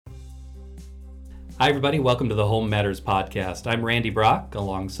Hi, everybody. Welcome to the Home Matters Podcast. I'm Randy Brock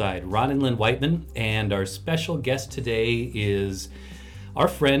alongside Ron and Lynn Whiteman, and our special guest today is our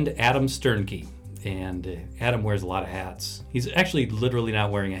friend Adam Sternke. And Adam wears a lot of hats. He's actually literally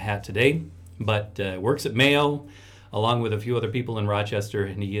not wearing a hat today, but works at Mayo along with a few other people in Rochester,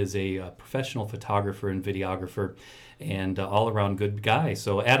 and he is a professional photographer and videographer and all-around good guy.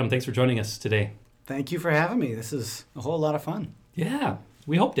 So, Adam, thanks for joining us today. Thank you for having me. This is a whole lot of fun. Yeah.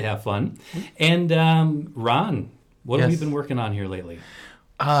 We hope to have fun. And Ron, what have you been working on here lately?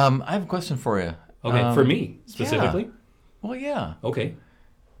 I have a question for you. Okay, for me specifically? Yeah. Well, yeah. Okay.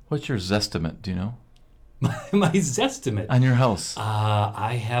 What's your Zestimate, do you know? My Zestimate? On your house.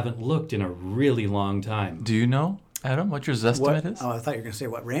 I haven't looked in a really long time. Do you know, Adam, what your Zestimate is? Oh, I thought you were going to say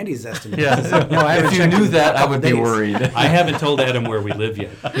what Randy's estimate Yeah. is. No, I haven't if you checked knew in that, a I couple would be days. worried. I haven't told Adam where we live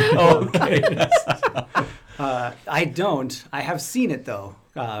yet. Okay. I don't. I have seen it, though,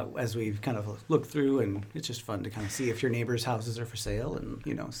 as we've kind of looked through, and it's just fun to kind of see if your neighbors' houses are for sale and,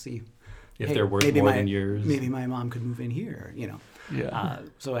 see If hey, they're worth maybe more than yours. Maybe my mom could move in here, Yeah.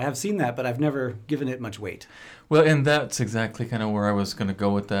 So I have seen that, but I've never given it much weight. Well, and that's exactly kind of where I was going to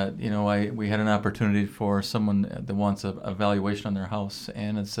go with that. We had an opportunity for someone that wants a valuation on their house,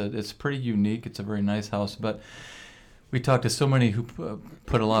 and it's pretty unique. It's a very nice house, but we talked to so many who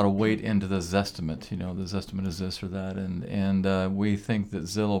put a lot of weight into the Zestimate. The Zestimate is this or that, and we think that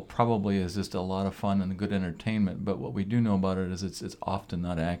Zillow probably is just a lot of fun and good entertainment. But what we do know about it is it's often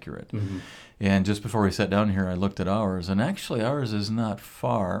not accurate. Mm-hmm. And just before we sat down here, I looked at ours, and actually ours is not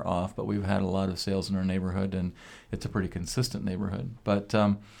far off. But we've had a lot of sales in our neighborhood, and it's a pretty consistent neighborhood. But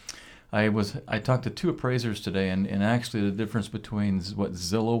I talked to two appraisers today, and actually the difference between what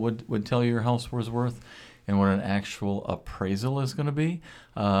Zillow would tell you your house was worth and what an actual appraisal is going to be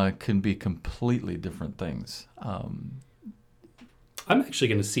can be completely different things. I'm actually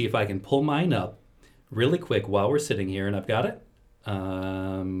going to see if I can pull mine up really quick while we're sitting here, and I've got it.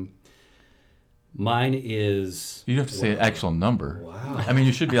 Mine is... You have to say an actual number. Wow. I mean,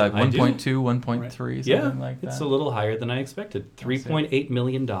 you should be like 1.2, 1.3, right. something like that. It's a little higher than I expected. $3.8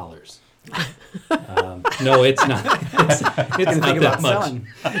 million. No, it's not. It's not that much.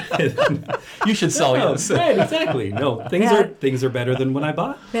 You should sell yours. Right, exactly. No, things are better than when I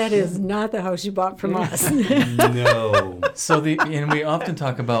bought. That is not the house you bought from us. No. So and we often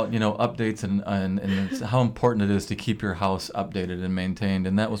talk about updates and how important it is to keep your house updated and maintained.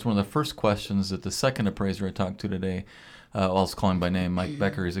 And that was one of the first questions that the second appraiser I talked to today, I'll call him by name, Mike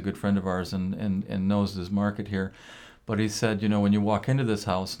Becker. He's a good friend of ours and knows this market here. But he said, when you walk into this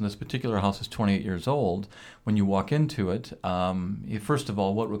house, and this particular house is 28 years old, when you walk into it, first of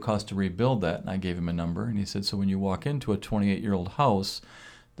all, what would it cost to rebuild that? And I gave him a number, and he said, so when you walk into a 28-year-old house,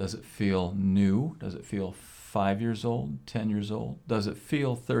 does it feel new? Does it feel 5 years old, 10 years old? Does it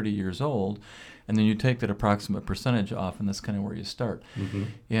feel 30 years old? And then you take that approximate percentage off, and that's kind of where you start. Mm-hmm.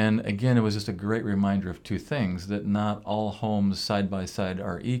 And again, it was just a great reminder of two things, that not all homes side by side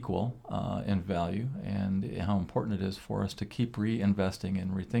are equal in value, and how important it is for us to keep reinvesting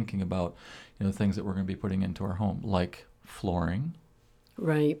and rethinking about things that we're going to be putting into our home, like flooring.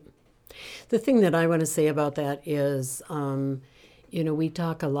 Right. The thing that I want to say about that is, we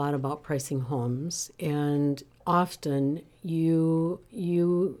talk a lot about pricing homes, and often you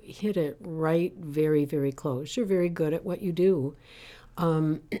hit it right very, very close. You're very good at what you do.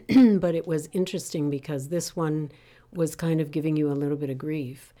 But it was interesting because this one was kind of giving you a little bit of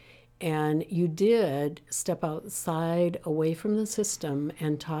grief. And you did step outside away from the system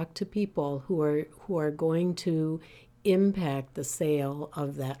and talk to people who are going to impact the sale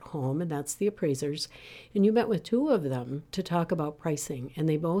of that home, and that's the appraisers. And you met with two of them to talk about pricing, and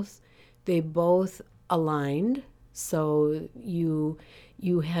they both aligned. So you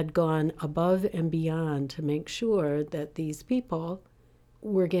had gone above and beyond to make sure that these people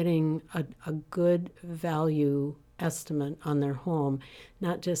were getting a good value estimate on their home,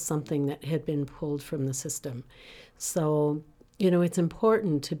 not just something that had been pulled from the system. So, it's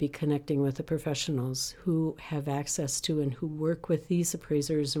important to be connecting with the professionals who have access to and who work with these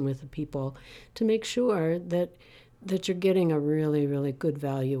appraisers and with the people to make sure that you're getting a really, really good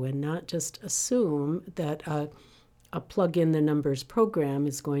value, and not just assume that a plug-in-the-numbers program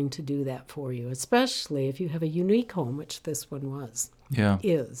is going to do that for you, especially if you have a unique home, which this one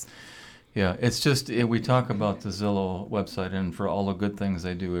is. Yeah, it's just, we talk about the Zillow website, and for all the good things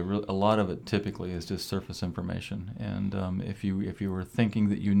they do, a lot of it typically is just surface information. And if you were thinking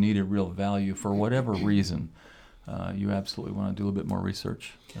that you needed real value for whatever reason, you absolutely want to do a little bit more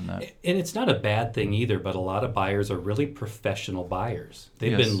research than that. And it's not a bad thing either, but a lot of buyers are really professional buyers.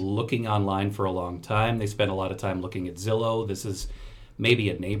 They've been looking online for a long time. They spend a lot of time looking at Zillow. This is maybe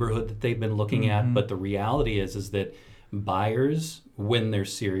a neighborhood that they've been looking at. But the reality is that buyers, when they're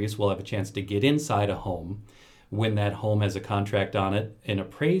serious, will have a chance to get inside a home. When that home has a contract on it, an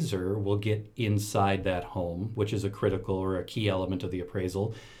appraiser will get inside that home, which is a critical or a key element of the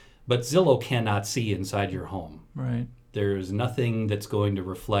appraisal. But Zillow cannot see inside your home. Right. There's nothing that's going to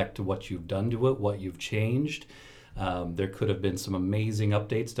reflect what you've done to it, what you've changed. There could have been some amazing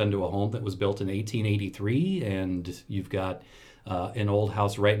updates done to a home that was built in 1883, and you've got an old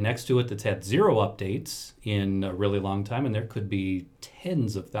house right next to it that's had zero updates in a really long time, and there could be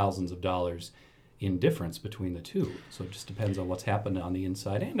tens of thousands of dollars in difference between the two. So it just depends on what's happened on the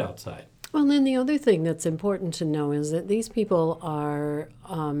inside and outside. Well, then the other thing that's important to know is that these people are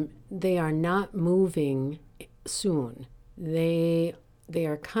they are not moving soon. They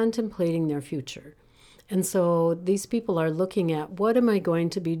are contemplating their future. And so these people are looking at, what am I going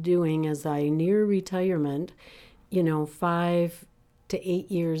to be doing as I near retirement, 5 to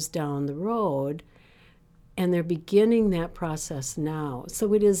 8 years down the road? And they're beginning that process now.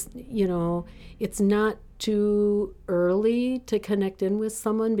 So it is, it's not too early to connect in with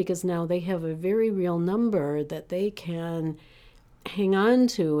someone, because now they have a very real number that they can hang on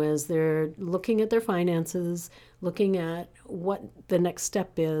to as they're looking at their finances, looking at what the next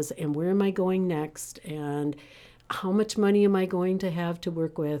step is and where am I going next and how much money am I going to have to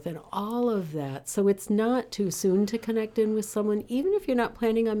work with and all of that. So it's not too soon to connect in with someone, even if you're not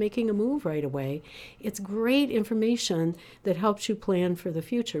planning on making a move right away. It's great information that helps you plan for the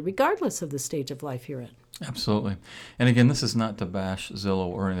future, regardless of the stage of life you're in. Absolutely. And again, this is not to bash Zillow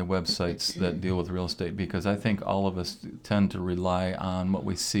or any of the websites that deal with real estate, because I think all of us tend to rely on what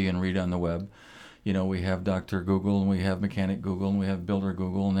we see and read on the web. We have Dr. Google, and we have Mechanic Google, and we have Builder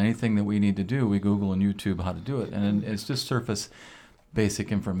Google, and anything that we need to do, we Google and YouTube how to do it. And it's just surface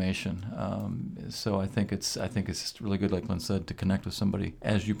basic information. So I think it's just really good, like Lynn said, to connect with somebody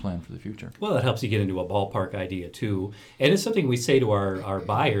as you plan for the future. Well, it helps you get into a ballpark idea too. And it's something we say to our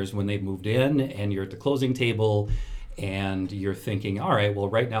buyers when they've moved in and you're at the closing table and you're thinking, all right, well,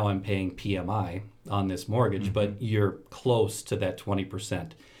 right now I'm paying PMI on this mortgage, but you're close to that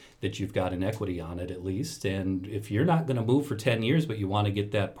 20% that you've got in equity on it at least. And if you're not going to move for 10 years, but you want to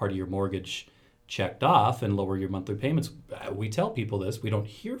get that part of your mortgage checked off and lower your monthly payments, we tell people this. We don't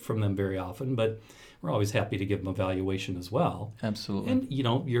hear from them very often, but we're always happy to give them a valuation as well. Absolutely. And,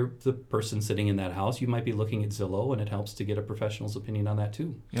 you're the person sitting in that house. You might be looking at Zillow, and it helps to get a professional's opinion on that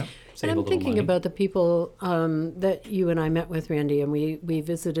too. Yep. Save And a I'm little thinking money. about the people that you and I met with, Randy, and we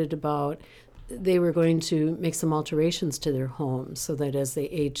visited about they were going to make some alterations to their home so that as they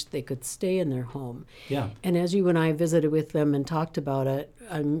aged, they could stay in their home. Yeah. And as you and I visited with them and talked about it,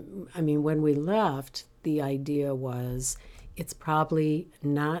 when we left, the idea was it's probably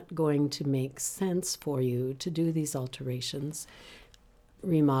not going to make sense for you to do these alterations,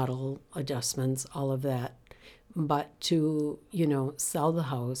 remodel, adjustments, all of that, but to, sell the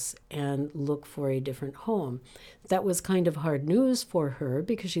house and look for a different home. That was kind of hard news for her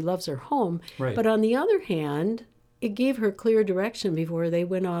because she loves her home. Right. But on the other hand, it gave her clear direction before they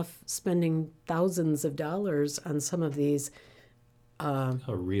went off spending thousands of dollars on some of these. A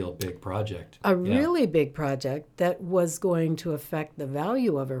real big project. Really big project that was going to affect the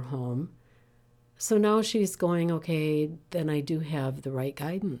value of her home. So now she's going, okay, then I do have the right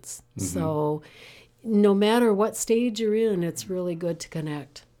guidance. Mm-hmm. So no matter what stage you're in, it's really good to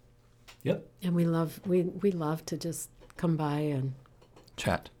connect. Yep. And we love to just come by and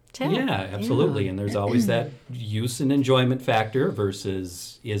Chat. Yeah, absolutely. Yeah. And there's always that use and enjoyment factor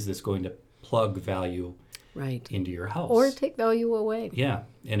versus is this going to plug value right into your house? or take value away. Yeah.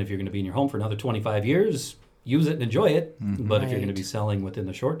 And if you're going to be in your home for another 25 years, use it and enjoy it. Mm-hmm. But if you're going to Right. be selling within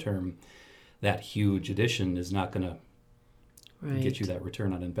the short term, that huge addition is not going to Right. get you that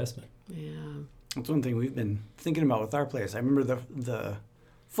return on investment. Yeah. That's one thing we've been thinking about with our place. I remember the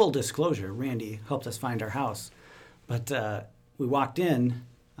full disclosure, Randy helped us find our house. But we walked in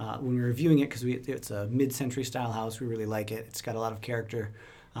when we were reviewing it because it's a mid-century style house. We really like it. It's got a lot of character.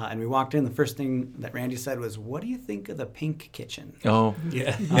 And we walked in, the first thing that Randy said was, "What do you think of the pink kitchen?" Oh,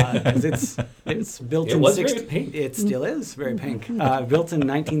 Yeah. 'Cause it's built It in was very pink. It still is very pink. Built in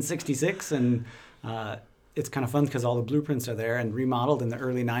 1966, and it's kind of fun because all the blueprints are there and remodeled in the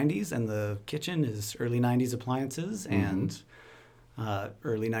early 90s, and the kitchen is early 90s appliances and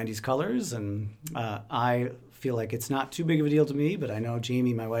early 90s colors. And I feel like it's not too big of a deal to me, but I know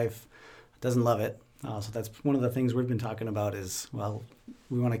Jamie, my wife, doesn't love it. So that's one of the things we've been talking about is, well,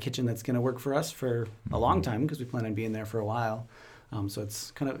 we want a kitchen that's going to work for us for a long time because we plan on being there for a while. So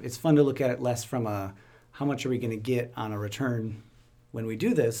it's fun to look at it less from how much are we going to get on a return when we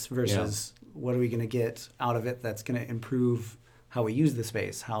do this versus what are we going to get out of it that's going to improve how we use the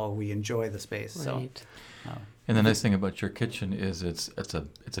space, how we enjoy the space. Right. So, And the nice thing about your kitchen is it's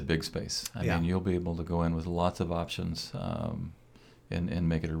a big space. I Yeah. mean, you'll be able to go in with lots of options and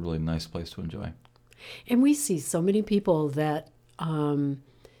make it a really nice place to enjoy. And we see so many people that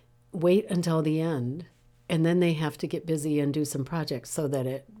wait until the end, and then they have to get busy and do some projects so that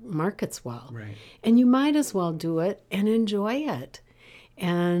it markets well. Right. And you might as well do it and enjoy it.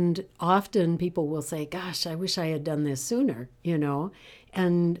 And often people will say, gosh, I wish I had done this sooner, you know?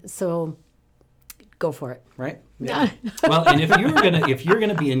 And so go for it. right? Yeah. Well, and if you're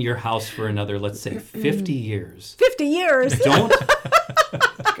gonna be in your house for another, let's say, 50 years, 50 years. don't.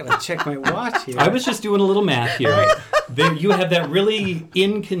 Gotta check my watch here. I was just doing a little math here. There, you have that really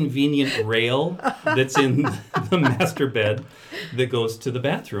inconvenient rail that's in the master bed that goes to the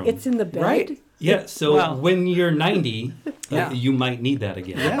bathroom. It's in the bed. Right. Yeah, so Well- when you're 90, Yeah. you might need that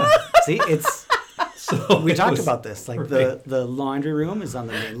again. Yeah. See, it's So we it talked was about this. Like perfect. the laundry room is on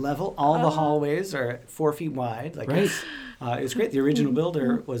the main level. All the hallways are 4 feet wide. Like Right. it's great. The original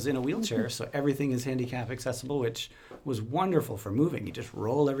builder was in a wheelchair, so everything is handicap accessible, which was wonderful for moving. You just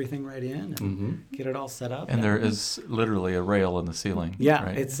roll everything right in and get it all set up. And there is literally a rail in the ceiling. Yeah,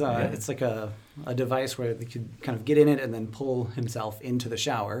 right? it's like a device where they could kind of get in it and then pull himself into the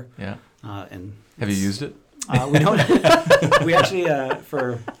shower. Yeah. And Have you it's- used it? We don't. We actually,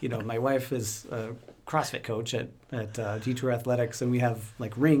 my wife is a CrossFit coach at Detour Athletics, and we have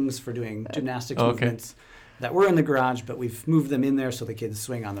like rings for doing gymnastics Okay. movements that were in the garage, but we've moved them in there so the kids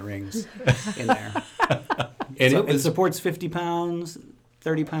swing on the rings in there. And So it was. supports 50 pounds,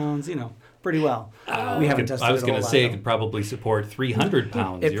 30 pounds, pretty well. We haven't tested I was it a going to whole say lot, it could probably support 300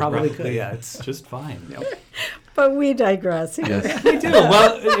 pounds. It You're probably could, yeah, it's- just fine. Yep. But we digress. Yes. We do.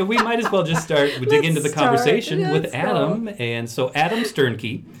 Well, we might as well just dig into the start. conversation with Let's go. Adam. And so, Adam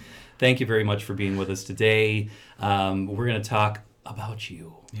Sternke, thank you very much for being with us today. We're going to talk about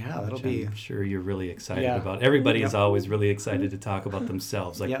you. Yeah, that'll which be. I'm sure you're really excited Yeah. about. Everybody is Yep. always really excited to talk about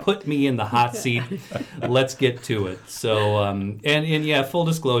themselves. Like, Yep. put me in the hot seat. Let's get to it. So, and yeah, full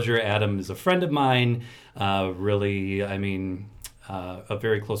disclosure, Adam is a friend of mine. A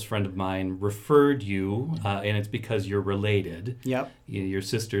very close friend of mine referred you, and it's because you're related. Yep. Your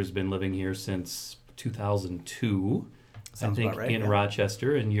sister's been living here since 2002, Sounds I think, about right, in yeah.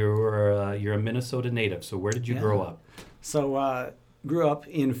 Rochester, and you're a Minnesota native. So where did you Yeah. grow up? So grew up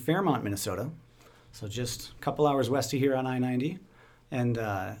in Fairmont, Minnesota, so just a couple hours west of here on I-90, and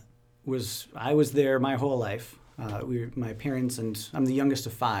I was there my whole life. My parents, and I'm the youngest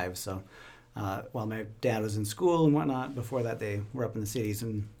of 5, so while my dad was in school and whatnot, before that they were up in the cities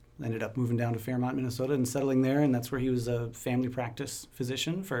and ended up moving down to Fairmont, Minnesota, and settling there, and that's where he was a family practice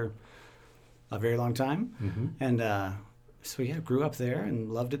physician for a very long time, and so yeah, grew up there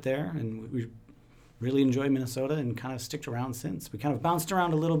and loved it there, and we really enjoy Minnesota and kind of sticked around since. We kind of bounced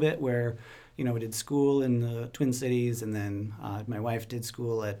around a little bit where, we did school in the Twin Cities, and then my wife did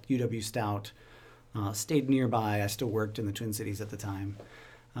school at UW Stout, stayed nearby. I still worked in the Twin Cities at the time.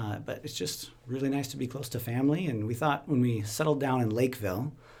 But it's just really nice to be close to family. And we thought when we settled down in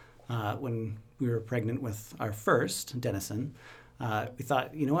Lakeville, when we were pregnant with our first, Denison, we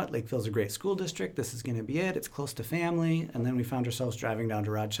thought, you know what, Lakeville's a great school district. This is going to be it. It's close to family. And then we found ourselves driving down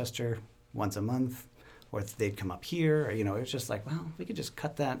to Rochester once a month, or if they'd come up here. Or, it was just like, well, we could just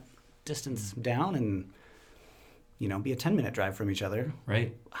cut that distance down and, be a 10-minute drive from each other.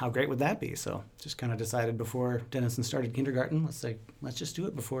 Right. How great would that be? So just kind of decided before Denison started kindergarten, let's just do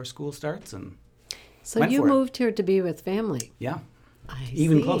it before school starts. And So Went you for it. moved here to be with family. yeah, I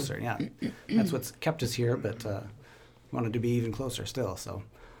even see. closer. Yeah, that's what's kept us here, but wanted to be even closer still. So,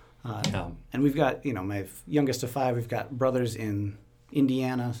 Yeah. and we've got, my youngest of 5, we've got brothers in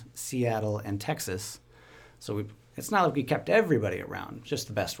Indiana, Seattle, and Texas. So it's not like we kept everybody around, just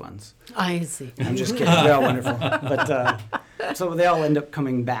the best ones. I see. I'm just kidding. They're all wonderful. But so they all end up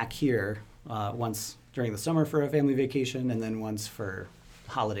coming back here once during the summer for a family vacation, and then once for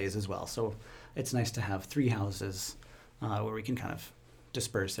holidays as well. So it's nice to have 3 houses where we can kind of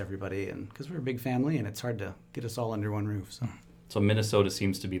disperse everybody, and because we're a big family, and it's hard to get us all under one roof. So Minnesota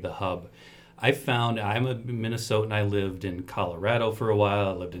seems to be the hub. I found I'm a Minnesotan. I lived in Colorado for a while.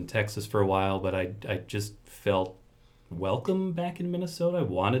 I lived in Texas for a while, but I just felt welcome back in Minnesota. I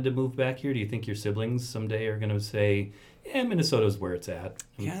wanted to move back here. Do you think your siblings someday are going to say, yeah, Minnesota's where it's at?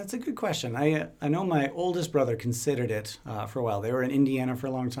 Yeah, that's a good question. I know my oldest brother considered it for a while. They were in Indiana for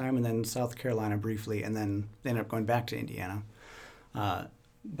a long time, and then South Carolina briefly, and then they ended up going back to Indiana.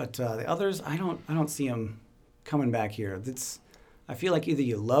 But the others, I don't see them coming back here. I feel like either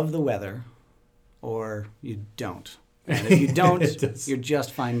you love the weather or you don't. And if you don't, It does. you're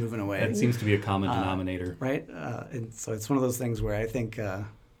just fine moving away. That seems to be a common denominator. Right? And so it's one of those things where I think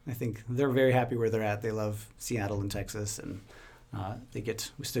they're very happy where they're at. They love Seattle and Texas, and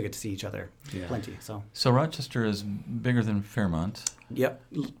we still get to see each other plenty. So Rochester is bigger than Fairmont. Yep,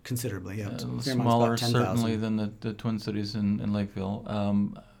 considerably. Yep. Fairmont's Smaller about 10,000. certainly than the Twin Cities in Lakeville.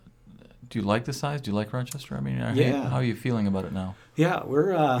 Do you like the size? Do you like Rochester? I mean, Yeah. how are you feeling about it now? Yeah,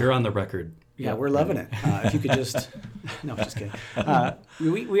 we're You're on the record. yeah, we're loving it. If you could just no, just kidding.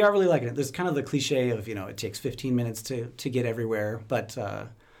 We are really liking it. There's kind of the cliche of it takes 15 minutes to get everywhere, but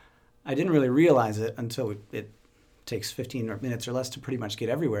I didn't really realize it until it takes 15 minutes or less to pretty much get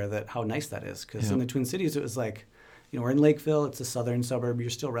everywhere. That how nice that is, because in the Twin Cities it was like, we're in Lakeville. It's a southern suburb. You're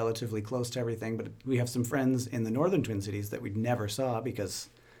still relatively close to everything, but we have some friends in the northern Twin Cities that we never saw because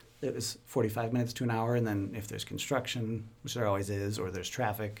it was 45 minutes to an hour, and then if there's construction, which there always is, or there's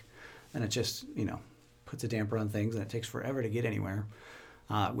traffic, then it just puts a damper on things, and it takes forever to get anywhere,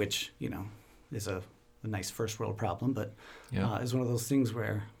 which is a nice first world problem, but is one of those things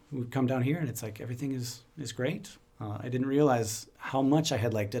where we come down here and it's like everything is great. I didn't realize how much I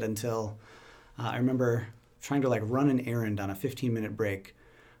had liked it until I remember trying to run an errand on a 15-minute break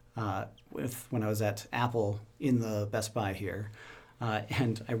when I was at Apple in the Best Buy here.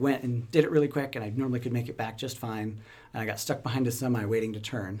 And I went and did it really quick, and I normally could make it back just fine. And I got stuck behind a semi waiting to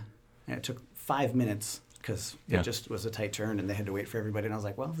turn. And it took 5 minutes because it just was a tight turn, and they had to wait for everybody. And I was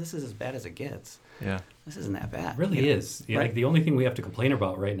like, well, this is as bad as it gets. Yeah. This isn't that bad. It really is. Yeah, right? the only thing we have to complain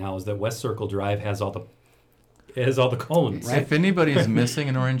about right now is that West Circle Drive has all the cones. Right. If anybody is missing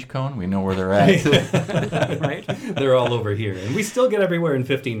an orange cone, we know where they're at. Right? They're all over here. And we still get everywhere in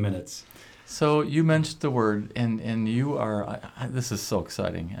 15 minutes. So you mentioned the word, and you are, this is so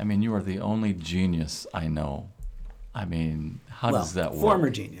exciting. I mean, you are the only genius I know. I mean, how does that work? Former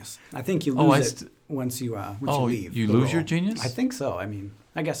genius. I think you lose it once you leave. You the lose role. your genius? I think so. I mean,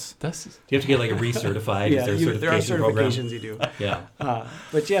 I guess. Do you have to get recertified? Is there a certification there are program? certifications you do. Yeah.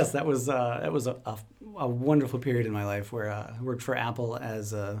 But yes, that was a wonderful period in my life where I worked for Apple I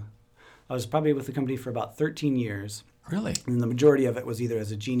was probably with the company for about 13 years. Really? And the majority of it was either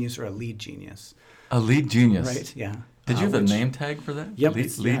as a genius or a lead genius. A lead genius? Right, yeah. Did you have a name tag for that? Yep.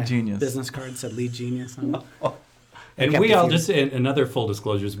 Lead genius. Business card said lead genius on it. And we all, just another full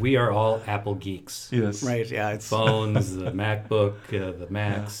disclosures, we are all Apple geeks. Yes. Right, yeah. It's Phones, the MacBook, the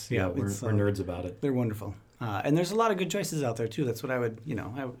Macs. Yeah, we're nerds about it. They're wonderful. And there's a lot of good choices out there, too. That's what I would,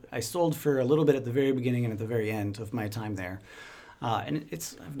 I sold for a little bit at the very beginning and at the very end of my time there. And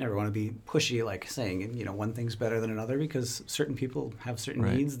I've never want to be pushy, like saying, one thing's better than another, because certain people have certain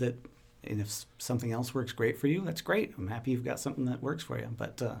needs and if something else works great for you, that's great. I'm happy you've got something that works for you.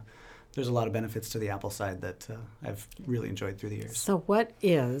 But there's a lot of benefits to the Apple side that I've really enjoyed through the years. So what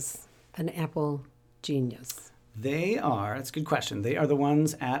is an Apple genius? That's a good question. They are the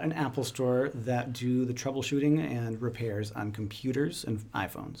ones at an Apple store that do the troubleshooting and repairs on computers and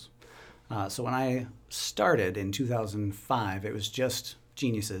iPhones. So when I started in 2005, it was just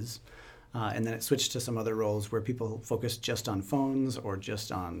geniuses. And then it switched to some other roles where people focused just on phones or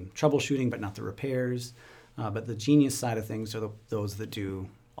just on troubleshooting, but not the repairs. But the genius side of things are those that do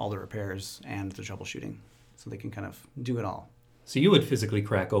all the repairs and the troubleshooting. So they can kind of do it all. So you would physically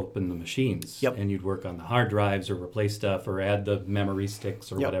crack open the machines. Yep. And you'd work on the hard drives or replace stuff or add the memory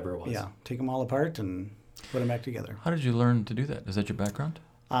sticks or whatever it was. Yeah, take them all apart and put them back together. How did you learn to do that? Is that your background?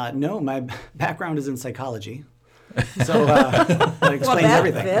 No, my background is in psychology. So that explains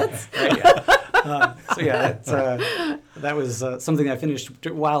everything. Fits. Right, yeah. That was something I finished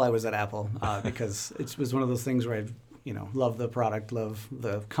while I was at Apple because it was one of those things where I love the product, love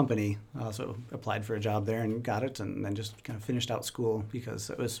the company. So applied for a job there and got it, and then just kind of finished out school because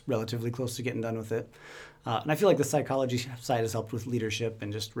it was relatively close to getting done with it. And I feel like the psychology side has helped with leadership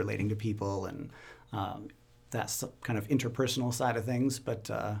and just relating to people and that's kind of interpersonal side of things. But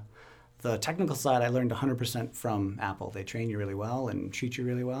the technical side, I learned 100% from Apple. They train you really well and treat you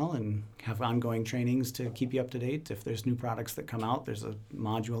really well and have ongoing trainings to keep you up to date. If there's new products that come out, there's a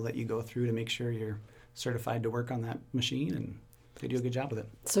module that you go through to make sure you're certified to work on that machine, and they do a good job with it.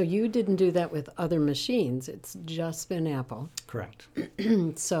 So you didn't do that with other machines. It's just been Apple. Correct.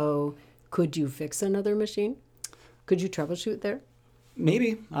 So could you fix another machine? Could you troubleshoot there?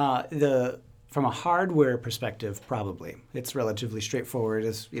 Maybe. From a hardware perspective, probably. It's relatively straightforward.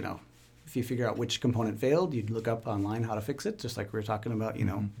 If you figure out which component failed, you'd look up online how to fix it, just like we were talking about,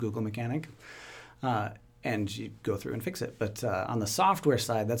 Google Mechanic, and you go through and fix it. But on the software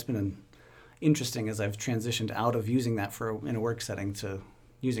side, that's been interesting as I've transitioned out of using that in a work setting to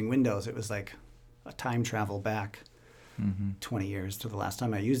using Windows. It was like a time travel back 20 years to the last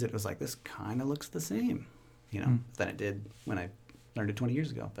time I used it. It was like, this kind of looks the same. than it did when I learned it 20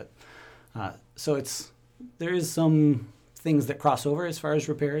 years ago. But so there is some things that cross over as far as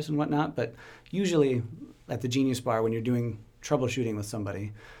repairs and whatnot, but usually at the Genius Bar, when you're doing troubleshooting with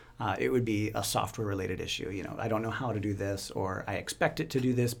somebody, it would be a software related issue. I don't know how to do this, or I expect it to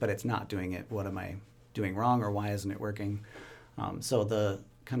do this, but it's not doing it. What am I doing wrong, or why isn't it working? So the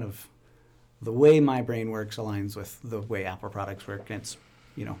kind of the way my brain works aligns with the way Apple products work. And it's,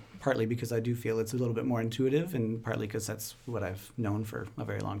 partly because I do feel it's a little bit more intuitive, and partly because that's what I've known for a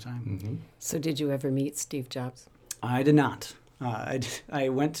very long time. Mm-hmm. So did you ever meet Steve Jobs? I did not. I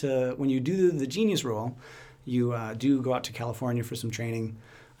went to, when you do the Genius role, you do go out to California for some training.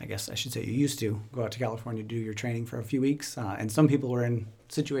 I guess I should say you used to go out to California to do your training for a few weeks. And some people were in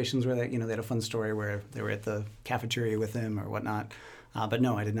situations where they had a fun story where they were at the cafeteria with him or whatnot. But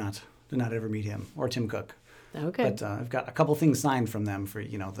no, I did not ever meet him or Tim Cook. Okay. But I've got a couple things signed from them for,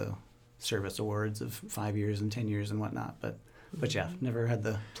 the service awards of 5 years and 10 years and whatnot. But yeah, never had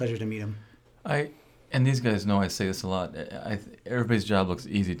the pleasure to meet him. And these guys know I say this a lot. Everybody's job looks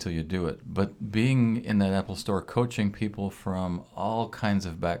easy till you do it. But being in that Apple store, coaching people from all kinds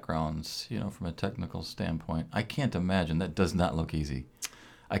of backgrounds, from a technical standpoint, I can't imagine. That does not look easy.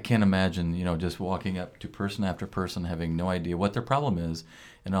 I can't imagine, just walking up to person after person, having no idea what their problem is,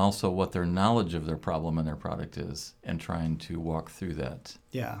 and also what their knowledge of their problem and their product is, and trying to walk through that.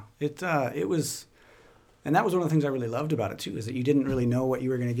 Yeah, it was. And that was one of the things I really loved about it, too, is that you didn't really know what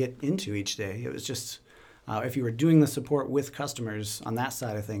you were going to get into each day. It was just, if you were doing the support with customers on that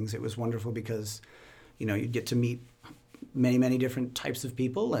side of things, it was wonderful because, you'd get to meet many, many different types of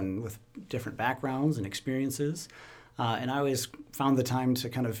people and with different backgrounds and experiences. And I always found the time to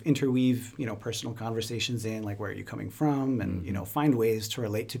kind of interweave, personal conversations in, like, where are you coming from? And, find ways to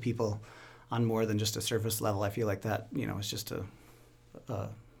relate to people on more than just a surface level. I feel like that, is just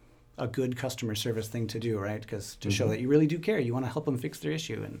a good customer service thing to do, right? Because to show that you really do care, you want to help them fix their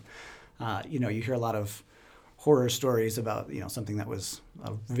issue. And, you hear a lot of horror stories about, something that was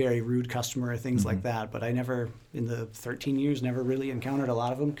a very rude customer or things like that. But I never, in the 13 years, never really encountered a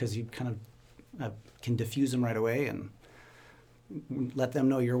lot of them because you kind of can diffuse them right away and let them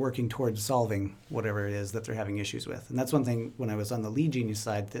know you're working towards solving whatever it is that they're having issues with. And that's one thing when I was on the Lead Genius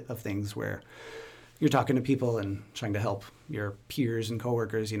side of things where you're talking to people and trying to help your peers and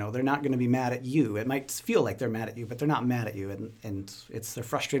coworkers, they're not going to be mad at you. It might feel like they're mad at you, but they're not mad at you. And they're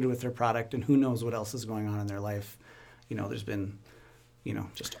frustrated with their product, and who knows what else is going on in their life. There's been,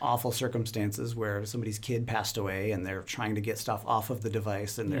 just awful circumstances where somebody's kid passed away and they're trying to get stuff off of the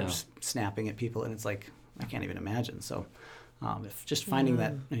device and they're snapping at people. And it's like, I can't even imagine. So if just finding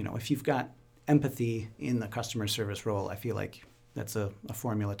that, if you've got empathy in the customer service role, I feel like that's a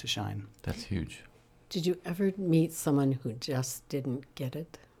formula to shine. That's huge. Did you ever meet someone who just didn't get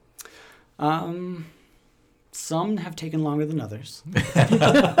it? Some have taken longer than others.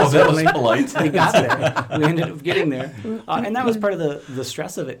 That was polite. We got there. We ended up getting there. And that was part of the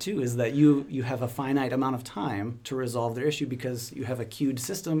stress of it, too, is that you have a finite amount of time to resolve their issue because you have a queued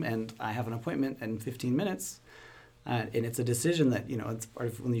system and I have an appointment in 15 minutes. And it's a decision that, it's part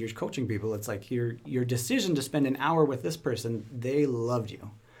of when you're coaching people, it's like your decision to spend an hour with this person, they loved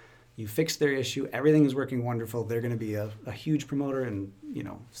you. You fixed their issue. Everything is working wonderful. They're going to be a huge promoter and,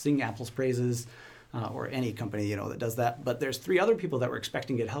 sing Apple's praises or any company, that does that. But there's 3 other people that were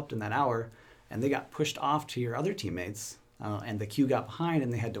expecting to get helped in that hour, and they got pushed off to your other teammates, and the queue got behind,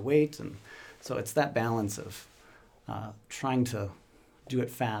 and they had to wait. And so it's that balance of trying to do it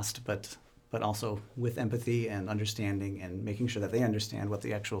fast, but also with empathy and understanding and making sure that they understand what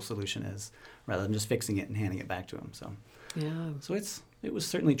the actual solution is rather than just fixing it and handing it back to them. So, so it was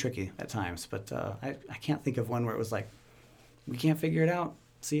certainly tricky at times, but I can't think of one where it was like, we can't figure it out.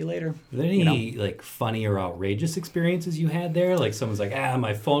 See you later. Were there any like funny or outrageous experiences you had there? Like someone's like,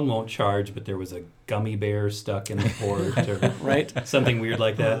 my phone won't charge, but there was a gummy bear stuck in the port, or right? Something weird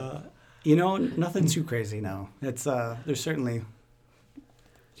like that. Nothing too crazy. No, it's there's certainly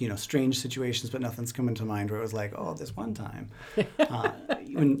strange situations, but nothing's coming to mind where it was like, this one time.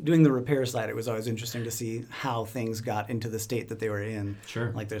 When doing the repair side, it was always interesting to see how things got into the state that they were in.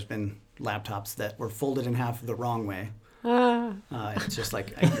 Sure. Like there's been laptops that were folded in half the wrong way. It's just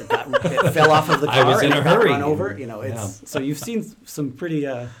like it fell off of the car. I was in a hurry. Run over. So you've seen some pretty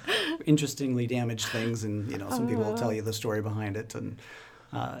interestingly damaged things, and some people will tell you the story behind it. And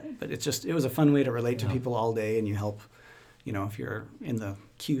but it was a fun way to relate to people all day, and you help. If you're in the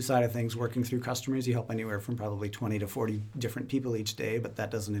queue side of things, working through customers, you help anywhere from probably 20 to 40 different people each day, but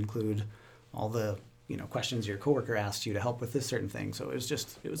that doesn't include all the questions your coworker asked you to help with this certain thing. So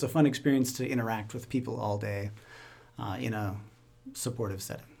it was a fun experience to interact with people all day in a supportive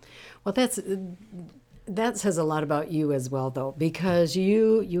setting. Well, That says a lot about you as well, though, because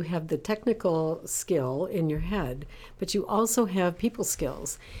you have the technical skill in your head, but you also have people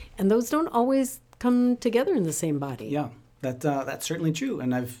skills, and those don't always come together in the same body. Yeah, that's certainly true.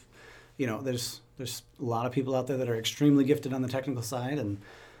 And there's a lot of people out there that are extremely gifted on the technical side and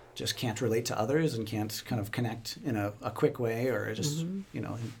just can't relate to others and can't kind of connect in a quick way, or just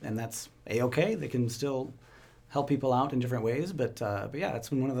and that's A-okay. They can still help people out in different ways, but yeah, it's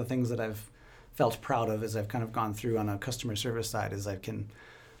been one of the things that I've felt proud of as I've kind of gone through on a customer service side, is I can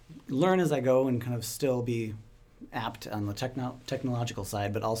learn as I go and kind of still be apt on the technological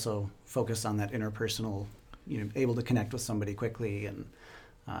side, but also focus on that interpersonal, able to connect with somebody quickly and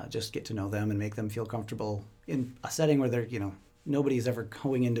just get to know them and make them feel comfortable in a setting where they're, nobody's ever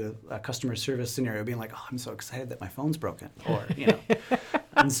going into a customer service scenario being like, oh, I'm so excited that my phone's broken, or,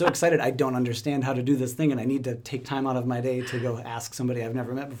 I'm so excited I don't understand how to do this thing and I need to take time out of my day to go ask somebody I've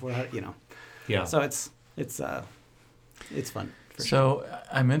never met before, Yeah. So it's fun. So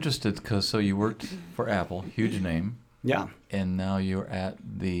I'm interested because you worked for Apple, huge name, Yeah. and now you're at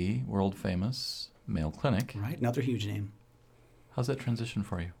the world famous Mayo Clinic. Right. Another huge name. How's that transition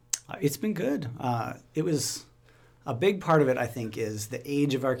for you? It's been good. It was a big part of it, I think, is the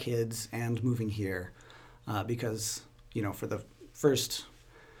age of our kids and moving here, because for the first,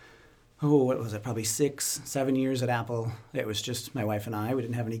 what was it, probably 6-7 years at Apple, it was just my wife and I. We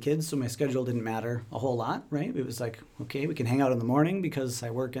didn't have any kids, so my schedule didn't matter a whole lot, right? It was like, okay, we can hang out in the morning because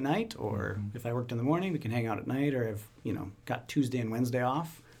I work at night, or if I worked in the morning, we can hang out at night, or I've, got Tuesday and Wednesday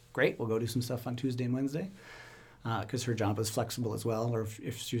off. Great, we'll go do some stuff on Tuesday and Wednesday, because her job was flexible as well, or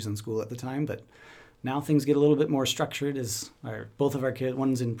if she was in school at the time. But now things get a little bit more structured, as both of our kids,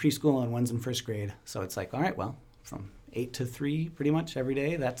 one's in preschool and one's in first grade. So it's like, all right, well, from 8 to 3 pretty much every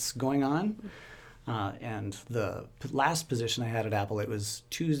day that's going on. And the last position I had at Apple, it was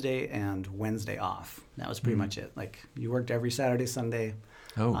Tuesday and Wednesday off. That was pretty much it. Like, you worked every Saturday, Sunday.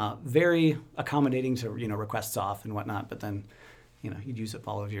 Oh. Very accommodating to, requests off and whatnot. But then, you'd use up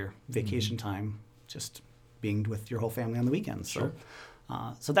all of your vacation time just being with your whole family on the weekends. Sure.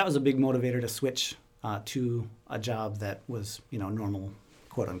 So that was a big motivator to switch to a job that was, normal,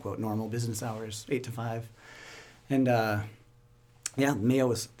 quote unquote, normal business hours, 8 to 5. And Mayo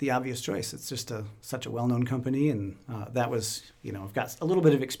was the obvious choice. It's just such a well-known company, and that was, I've got a little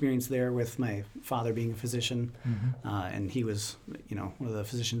bit of experience there with my father being a physician, and he was, one of the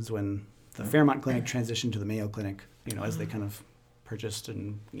physicians when the Fairmont Clinic transitioned to the Mayo Clinic, as they kind of purchased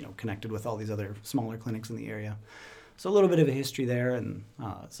and, connected with all these other smaller clinics in the area. So a little bit of a history there, and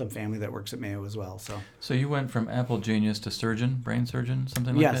some family that works at Mayo as well. So you went from Apple genius to surgeon, brain surgeon,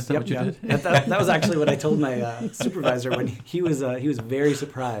 something like yes, that? Is that what you did? That was actually what I told my supervisor when he was very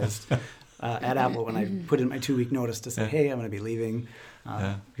surprised at Apple when I put in my 2-week notice to say, hey, I'm going to be leaving,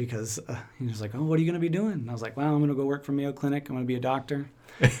 because he was like, oh, what are you going to be doing? And I was like, well, I'm going to go work for Mayo Clinic. I'm going to be a doctor.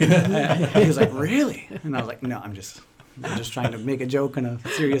 He was like, really? And I was like, no, I'm just trying to make a joke in a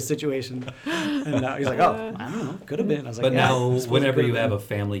serious situation. And he's like, oh, I don't know, could have been. I was like, But yeah, now, I suppose it whenever could you have have a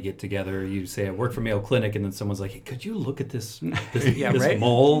family get together, you say, I work for Mayo Clinic, and then someone's like, hey, could you look at this Yeah, right?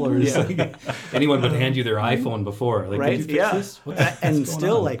 mole? Or Yeah. like, anyone would hand you their iPhone before. Like, Right? could you fix Yeah. this? What's And going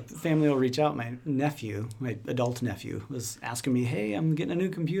still, on? like, family will reach out. My nephew, my adult nephew, was asking me, hey, I'm getting a new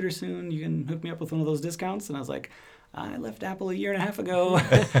computer soon. You can hook me up with one of those discounts? And I was like, I left Apple a year and a half ago.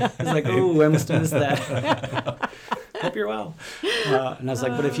 I was like, oh, I must have missed that. Hope you're well. And I was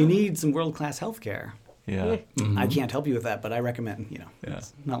like, but if you need some world-class health care, Yeah. I can't help you with that, but I recommend, Yeah.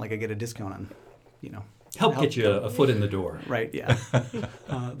 it's not like I get a discount on, help get you a foot in the door. Right, yeah.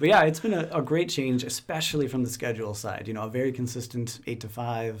 But yeah, it's been a great change, especially from the schedule side. A very consistent 8 to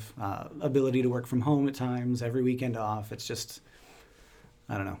 5, ability to work from home at times, every weekend off. It's just,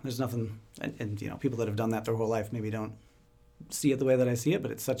 I don't know. There's nothing, and people that have done that their whole life maybe don't see it the way that I see it,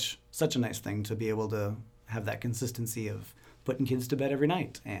 but it's such a nice thing to be able to have that consistency of putting kids to bed every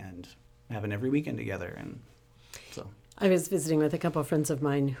night and having every weekend together. And so I was visiting with a couple of friends of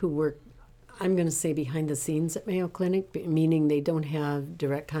mine who work, I'm going to say, behind the scenes at Mayo Clinic, meaning they don't have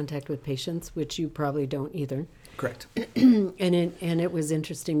direct contact with patients, which you probably don't either. correct. And it was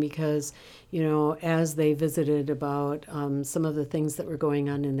interesting because, as they visited about some of the things that were going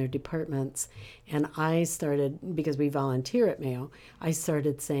on in their departments, and I started, because we volunteer at Mayo, I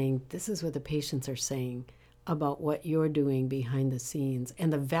started saying, this is what the patients are saying about what you're doing behind the scenes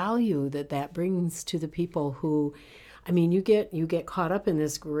and the value that brings to the people who, I mean, you get caught up in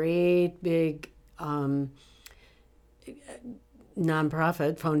this great big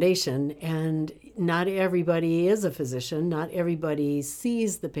nonprofit foundation, and not everybody is a physician, not everybody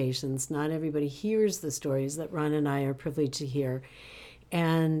sees the patients, not everybody hears the stories that Ron and I are privileged to hear.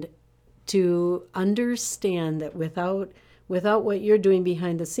 And to understand that without what you're doing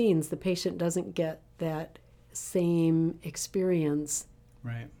behind the scenes, the patient doesn't get that same experience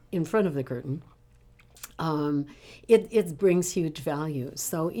Right. in front of the curtain. It brings huge value.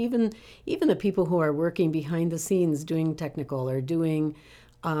 So even the people who are working behind the scenes doing technical or doing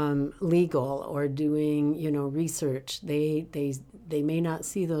legal or doing research, they may not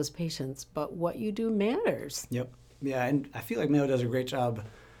see those patients, but what you do matters. Yep. Yeah, and I feel like Mayo does a great job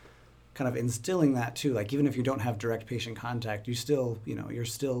kind of instilling that too. Like even if you don't have direct patient contact, you still,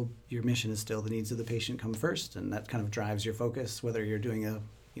 your mission is still the needs of the patient come first, and that kind of drives your focus, whether you're doing a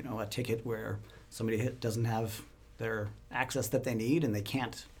ticket where somebody doesn't have their access that they need and they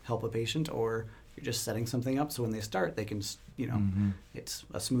can't help a patient, or you're just setting something up so when they start they can, it's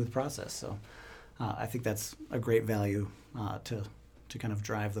a smooth process. So I think that's a great value to kind of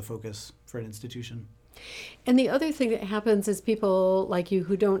drive the focus for an institution. And the other thing that happens is people like you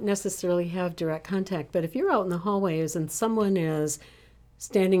who don't necessarily have direct contact, but if you're out in the hallways and someone is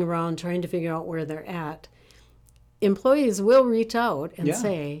standing around trying to figure out where they're at, employees will reach out and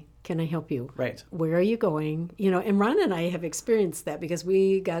say, can I help you? Right. Where are you going? And Ron and I have experienced that because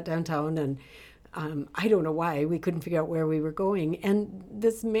we got downtown and I don't know why we couldn't figure out where we were going. And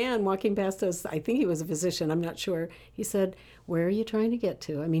this man walking past us, I think he was a physician, I'm not sure. He said, where are you trying to get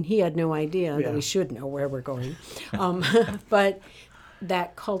to? I mean, he had no idea that we should know where we're going. But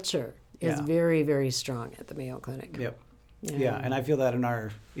that culture is very, very strong at the Mayo Clinic. Yep. Yeah, and I feel that in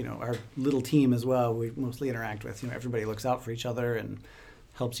our little team as well. We mostly interact with, everybody looks out for each other and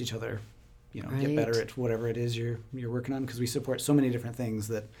helps each other, get better at whatever it is you're working on, because we support so many different things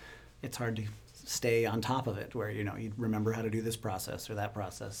that it's hard to stay on top of it, where you remember how to do this process or that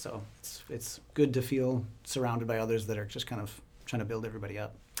process. So it's good to feel surrounded by others that are just kind of trying to build everybody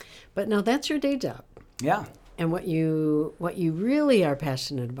up. But now that's your day job. Yeah. And what you really are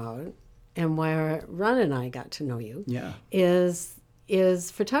passionate about, and where Ron and I got to know you,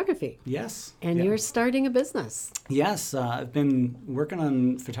 is photography. Yes. And you're starting a business. Yes, I've been working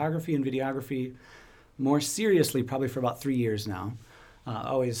on photography and videography more seriously probably for about 3 years now.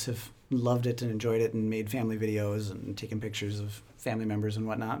 Always have loved it and enjoyed it and made family videos and taken pictures of family members and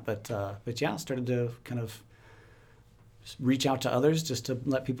whatnot. But started to kind of reach out to others just to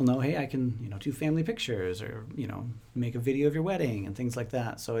let people know, hey, I can do family pictures or make a video of your wedding and things like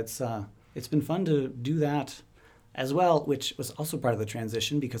that. So it's been fun to do that as well, which was also part of the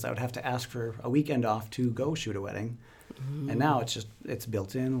transition because I would have to ask for a weekend off to go shoot a wedding. Mm-hmm. And now it's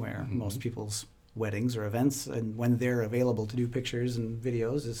built in where most people's weddings or events, and when they're available to do pictures and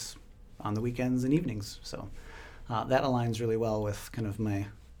videos, is on the weekends and evenings. So that aligns really well with kind of my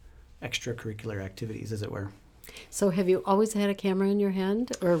extracurricular activities, as it were. So have you always had a camera in your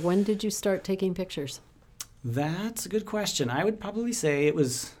hand, or when did you start taking pictures? That's a good question. I would probably say it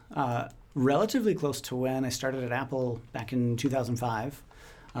was relatively close to when I started at Apple back in 2005.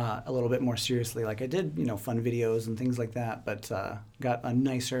 A little bit more seriously. Like I did, fun videos and things like that, but got a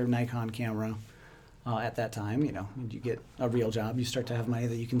nicer Nikon camera at that time. You get a real job, you start to have money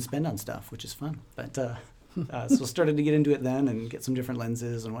that you can spend on stuff, which is fun. But so started to get into it then and get some different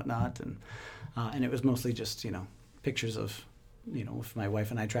lenses and whatnot, and it was mostly just pictures of if my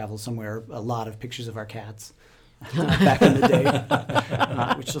wife and I traveled somewhere, a lot of pictures of our cats back in the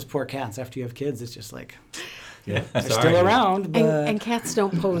day. Which those poor cats, after you have kids, it's just like. Yeah, they're still around, but and cats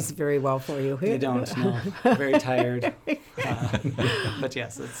don't pose very well for you. They don't. No, very tired. But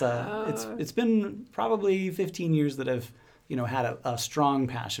yes, it's been probably 15 years that I've had a strong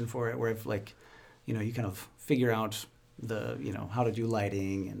passion for it, where I've you kind of figure out the how to do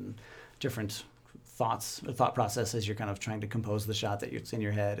lighting and different thought process as you're kind of trying to compose the shot that's in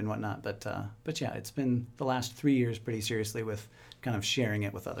your head and whatnot. But yeah, it's been the last 3 years pretty seriously with kind of sharing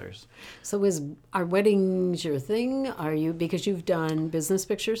it with others. So are weddings your thing? Are you, because you've done business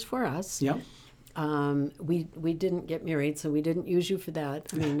pictures for us? Yep. We didn't get married, so we didn't use you for that.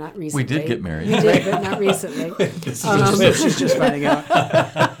 I mean, not recently. We did get married. We did, but not recently. She's just finding out.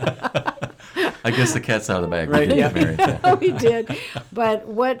 I guess the cat's out of the bag. Right, We did get married. We did. But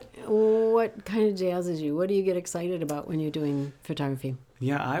what kind of jazzes you? What do you get excited about when you're doing photography?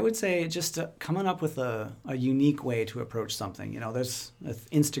 Yeah, I would say just coming up with a unique way to approach something. There's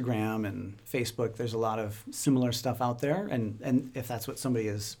Instagram and Facebook. There's a lot of similar stuff out there, and if that's what somebody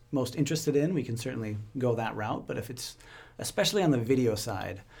is most interested in, we can certainly go that route. But if it's, especially on the video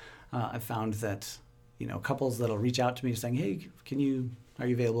side, I've found that couples that'll reach out to me saying, hey, are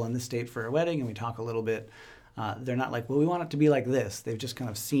you available in this date for a wedding? And we talk a little bit. They're not like, well, we want it to be like this. They've just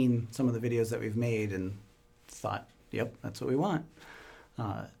kind of seen some of the videos that we've made and thought, yep, that's what we want.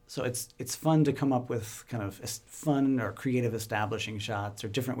 So it's fun to come up with kind of fun or creative establishing shots or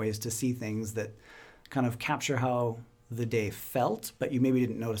different ways to see things that kind of capture how the day felt, but you maybe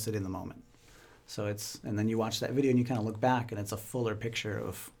didn't notice it in the moment. So and then you watch that video and you kind of look back and it's a fuller picture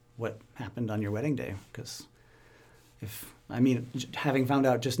of what happened on your wedding day. Because having found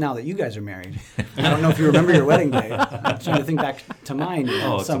out just now that you guys are married, I don't know if you remember your wedding day. I'm trying to think back to mine.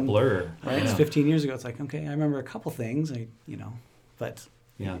 It's a blur. Right? Yeah. It's 15 years ago. It's like, okay, I remember a couple things, but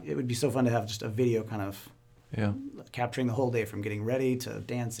Yeah. it would be so fun to have just a video kind of capturing the whole day from getting ready to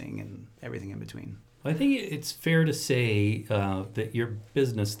dancing and everything in between. I think it's fair to say that your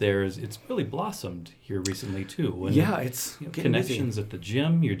business there it's really blossomed here recently too. And, It's getting connections busy. at the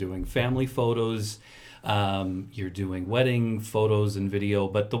gym. You're doing family photos. You're doing wedding photos and video.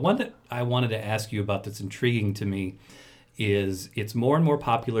 But the one that I wanted to ask you about that's intriguing to me is it's more and more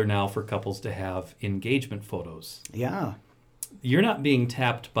popular now for couples to have engagement photos. Yeah. You're not being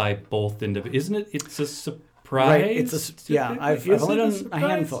tapped by both isn't it? It's a surprise. Right. I've Is only it done a surprise?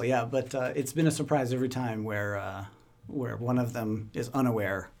 handful, but it's been a surprise every time where one of them is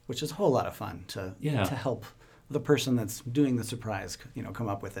unaware, which is a whole lot of fun to help the person that's doing the surprise, come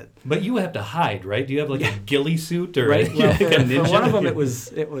up with it. But you have to hide, right? Do you have like a ghillie suit or Right. Well, like a ninja? for one of them, it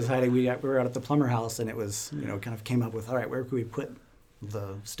was hiding. We were out at the plumber house, and it was kind of came up with, all right, where could we put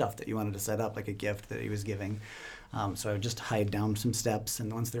the stuff that you wanted to set up, like a gift that he was giving. So I would just hide down some steps,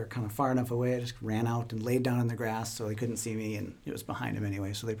 and once they were kind of far enough away, I just ran out and laid down in the grass so they couldn't see me, and it was behind him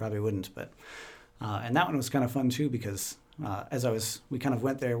anyway, so they probably wouldn't. But and that one was kind of fun too because we kind of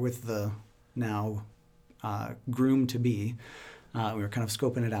went there with the now groom to be. We were kind of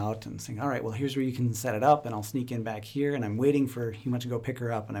scoping it out and saying, all right, well, here's where you can set it up, and I'll sneak in back here, and I'm waiting for Huma to go pick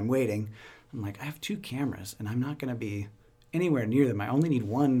her up, and I'm waiting. I'm like, I have 2 cameras, and I'm not going to be anywhere near them. I only need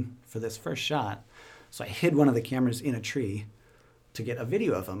one for this first shot. So I hid one of the cameras in a tree to get a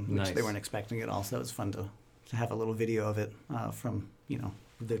video of them, which Nice. they weren't expecting at all. So it was fun to have a little video of it from,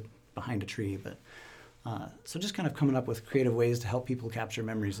 the behind a tree. But so just kind of coming up with creative ways to help people capture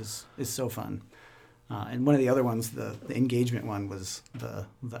memories is so fun. And one of the other ones, the engagement one, was the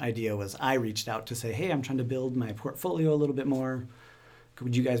idea was I reached out to say, hey, I'm trying to build my portfolio a little bit more.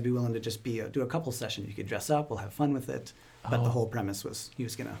 Would you guys be willing to just do a couple session? You could dress up, we'll have fun with it. But the whole premise was he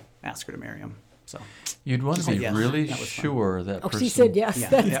was going to ask her to marry him. So You'd want to be Yes, really that was fun. sure that person. She said yes. Yeah,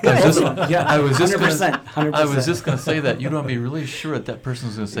 That's yeah. good. I was just 100%. I was just going to say that you'd want to be really sure that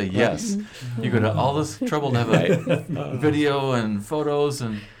person's going to say yes. You go to all this trouble to have a video and photos,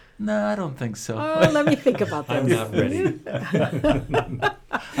 and no, I don't think so. Oh, let me think about I'm this. not ready.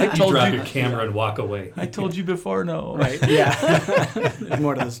 I You told drop you. your camera and walk away. I told you before. No. Right. Yeah. There's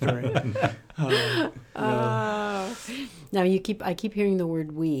more to the story. Now I keep hearing the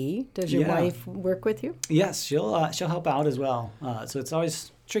word "we." Does your Yeah. wife work with you? Yes, she'll help out as well. So it's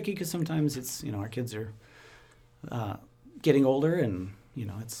always tricky because sometimes it's our kids are getting older, and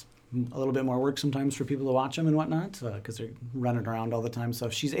it's a little bit more work sometimes for people to watch them and whatnot because they're running around all the time. So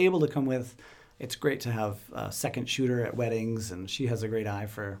if she's able to come with, it's great to have a second shooter at weddings, and she has a great eye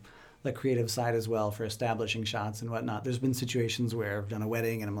for the creative side as well for establishing shots and whatnot. There's been situations where I've done a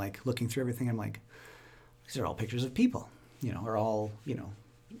wedding and I'm like looking through everything. I'm like, these are all pictures of people, or all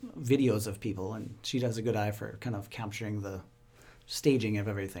videos of people, and she does a good eye for kind of capturing the staging of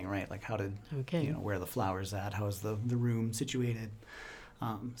everything, right? Like how did where are the flowers at? How is the room situated?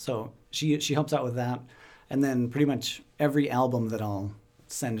 So she helps out with that, and then pretty much every album that I'll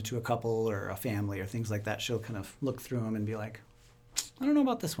send to a couple or a family or things like that, she'll kind of look through them and be like, I don't know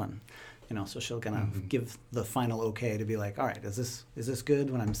about this one, so she'll kind of give the final okay to be like, all right, is this good?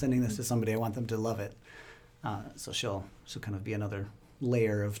 When I'm sending this to somebody, I want them to love it. So she'll kind of be another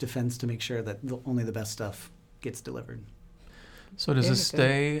layer of defense to make sure that only the best stuff gets delivered. So does Very this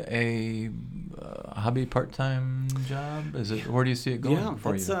stay a hobby part-time job? Is it? Where do you see it going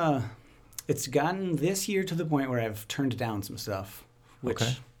for you? It's gotten this year to the point where I've turned down some stuff, which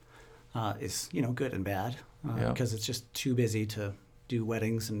is good and bad because it's just too busy to do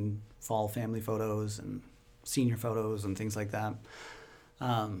weddings and fall family photos and senior photos and things like that.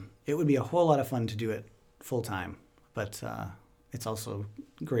 It would be a whole lot of fun to do it full time, but it's also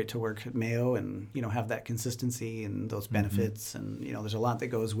great to work at Mayo and have that consistency and those benefits, and there's a lot that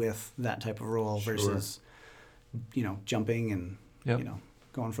goes with that type of role versus jumping and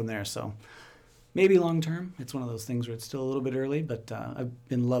going from there. So maybe long term, it's one of those things where it's still a little bit early, but I've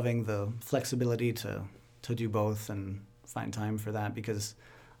been loving the flexibility to do both and find time for that, because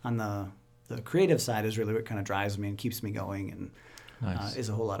on the creative side is really what kind of drives me and keeps me going, and Nice. is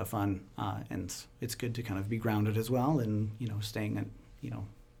a whole lot of fun, and it's good to kind of be grounded as well, and staying at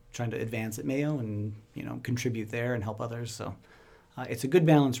trying to advance at Mayo and contribute there and help others. So it's a good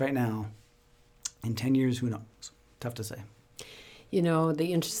balance right now. In 10 years, who knows? Tough to say. You know,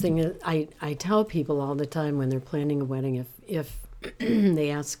 the interesting is, I tell people all the time when they're planning a wedding, if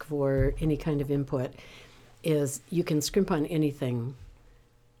they ask for any kind of input, is you can scrimp on anything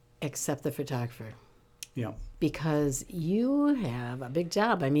except the photographer. Yeah. Because you have a big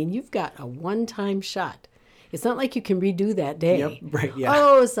job. I mean, you've got a one-time shot. It's not like you can redo that day. Yep, right, yeah.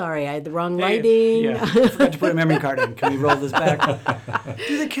 Oh, sorry, I had the wrong lighting. Yeah, I forgot to put a memory card in. Can we roll this back?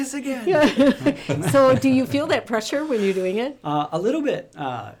 Do the kiss again. So do you feel that pressure when you're doing it? A little bit.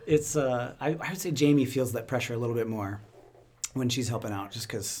 I would say Jamie feels that pressure a little bit more when she's helping out, just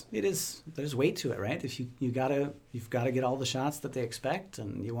because there's weight to it, right? If you've got to get all the shots that they expect,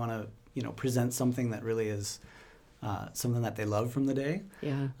 and you want to present something that really is something that they love from the day.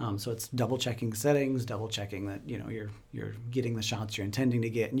 Yeah. So it's double checking settings, double checking that you're getting the shots you're intending to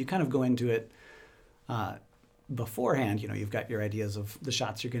get, and you kind of go into it beforehand. You've got your ideas of the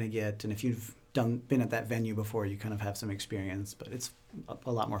shots you're going to get, and if you've been at that venue before, you kind of have some experience. But it's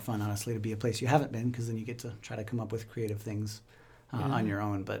a lot more fun, honestly, to be a place you haven't been, because then you get to try to come up with creative things on your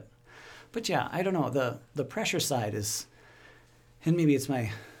own. But yeah, I don't know. The pressure side is, and maybe it's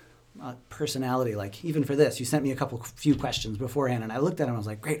my personality. Like, even for this, you sent me a few questions beforehand, and I looked at them. I was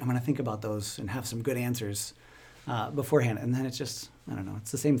like, great, I'm going to think about those and have some good answers beforehand. And then it's just, I don't know,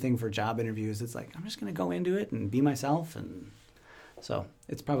 it's the same thing for job interviews. It's like, I'm just going to go into it and be myself. And so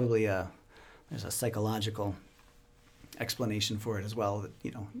it's probably there's a psychological explanation for it as well,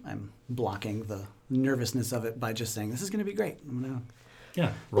 that I'm blocking the nervousness of it by just saying, this is going to be great. I'm going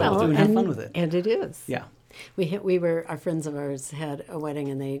to roll through and have fun with it. And it is. Yeah. Our friends of ours had a wedding,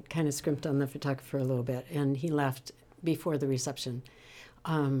 and they kind of scrimped on the photographer a little bit, and he left before the reception.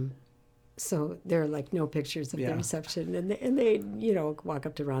 So there are like no pictures of the reception, and they walk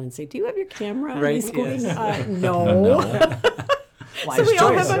up to Ron and say, "Do you have your camera?" Right. And he's going, Yes. No. Wise So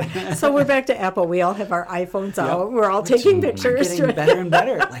choice. so we're back to Apple. We all have our iPhones out. We're all taking pictures. Getting better and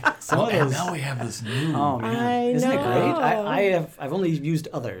better. Like some of And those. now we have this new. Oh man, I isn't it great? know. I've only used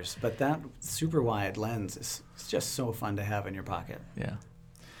others, but that super wide lens is just so fun to have in your pocket. Yeah.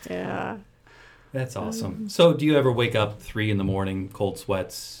 Yeah. That's awesome. So do you ever wake up 3 a.m, cold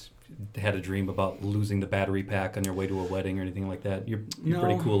sweats, had a dream about losing the battery pack on your way to a wedding or anything like that? You're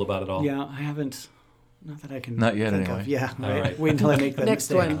pretty cool about it all. Yeah, I haven't. Not that I can. Not yet, think anyway. Of. Yeah. All right. Wait until I make the Next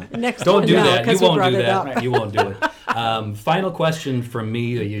mistake. one. Next Don't one do now, that. You 'cause we won't brought do it that. up. You won't do it. Final question from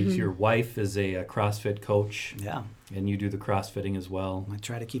me. Your wife is a CrossFit coach, Yeah, and you do the CrossFitting as well. I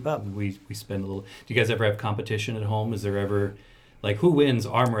try to keep up. We spend a little. Do you guys ever have competition at home? Is there ever, like, who wins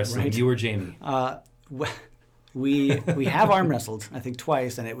arm wrestling, Right. you or Jamie? We have arm wrestled, I think,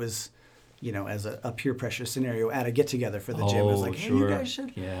 twice, and it was, as a peer pressure scenario at a get together for the gym. It was like, hey, you guys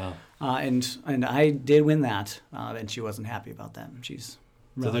should. Yeah. And I did win that, and she wasn't happy about that. She's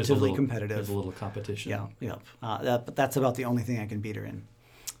So there's relatively competitive. There's a little competition. Yeah. But that's about the only thing I can beat her in.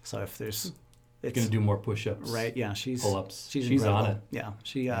 So if there's, You're gonna do more push-ups. right. Yeah, she's Pull-ups. She's She's on incredible.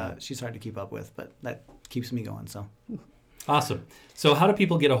 it. Yeah, she's hard to keep up with, but that keeps me going. So Awesome. So how do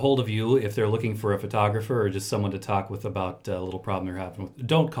people get a hold of you if they're looking for a photographer or just someone to talk with about a little problem they're having with?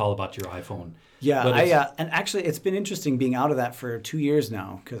 Don't call about your iPhone. yeah, But and actually it's been interesting being out of that for 2 years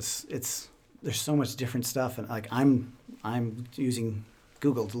now, because there's so much different stuff, and like I'm using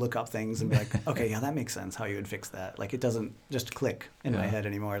Google to look up things and be like, okay, yeah, that makes sense how you would fix that. Like, it doesn't just click in my head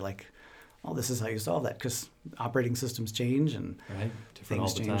anymore. Like, oh, this is how you solve that, because operating systems change and Right? Different all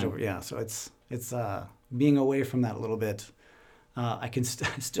things the change time. over. Yeah, so it's being away from that a little bit. I can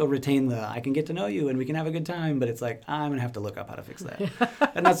still retain I can get to know you and we can have a good time, but it's like, I'm gonna have to look up how to fix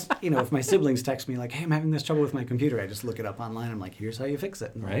that. And that's, if my siblings text me like, hey, I'm having this trouble with my computer, I just look it up online. I'm like, here's how you fix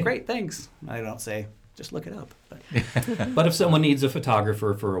it. And I'm like, Right. great, thanks. I don't say, just look it up. But But if someone needs a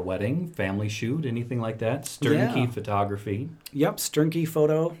photographer for a wedding, family shoot, anything like that, Sternke Yeah. Photography. Yep,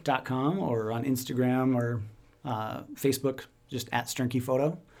 sternkeephoto.com, or on Instagram or Facebook, just at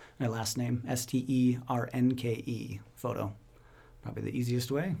sternkeephoto. My last name, STERNKE photo. Probably the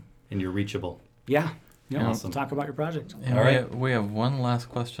easiest way. And you're reachable. Yeah. Yeah. Awesome. Talk about your project. And All right. we have one last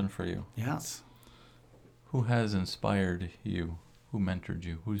question for you. Yes. Who has inspired you? Who mentored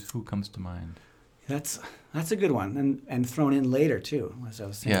you? Who comes to mind? That's a good one, and thrown in later too. As I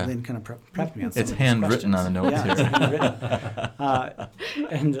was saying, Yeah. Lynn kind of prepped me on some It's of these handwritten on the questions. notes Yeah, here. it's handwritten.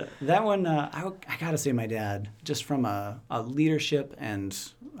 And that one, I gotta say, my dad, just from a leadership and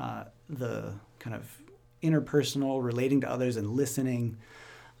the kind of interpersonal, relating to others and listening.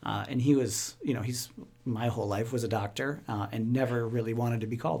 And he was, he's my whole life was a doctor, and never really wanted to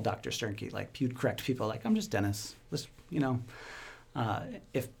be called Dr. Sternke. Like, he'd correct people like, I'm just Dennis.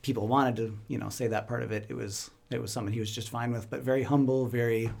 If people wanted to, say that part of it, it was it was something he was just fine with. But very humble,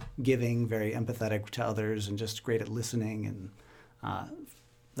 very giving, very empathetic to others, and just great at listening. And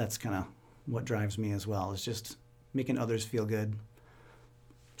that's kind of what drives me as well, is just making others feel good.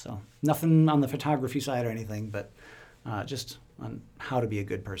 So nothing on the photography side or anything, but just on how to be a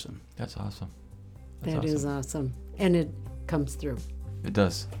good person. That's awesome. That is awesome. And it comes through. It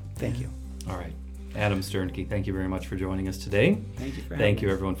does. Thank you. All right. Adam Sternke, thank you very much for joining us today. Thank you for having Thank me.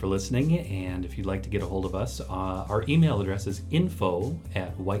 you, everyone, for listening. And if you'd like to get a hold of us, our email address is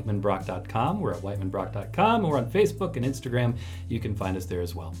info@whitemanbrock.com. We're at whitemanbrock.com. We're on Facebook and Instagram. You can find us there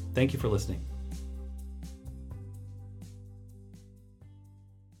as well. Thank you for listening.